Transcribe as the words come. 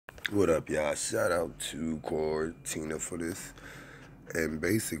What up, y'all? Shout out to Tina for this. And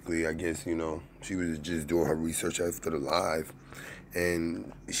basically, I guess, she was just doing her research after the live,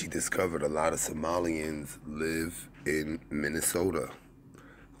 and she discovered a lot of Somalians live in Minnesota.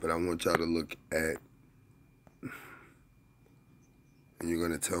 But I want y'all to look at, and you're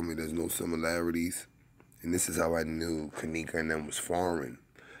going to tell me there's no similarities. And this is how I knew Kanika and them was foreign,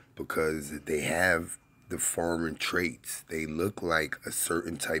 because they have the foreign traits. They look like a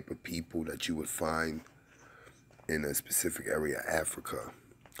certain type of people that you would find in a specific area of Africa.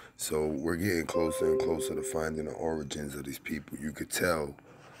 So we're getting closer and closer to finding the origins of these people. You could tell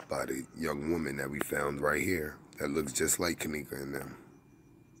by the young woman that we found right here that looks just like Kanika and them.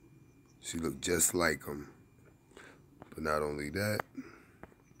 She looked just like them. But not only that,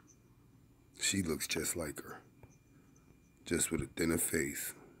 she looks just like her. Just with a thinner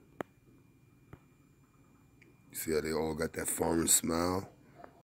face. You see how they all got that foreign smile?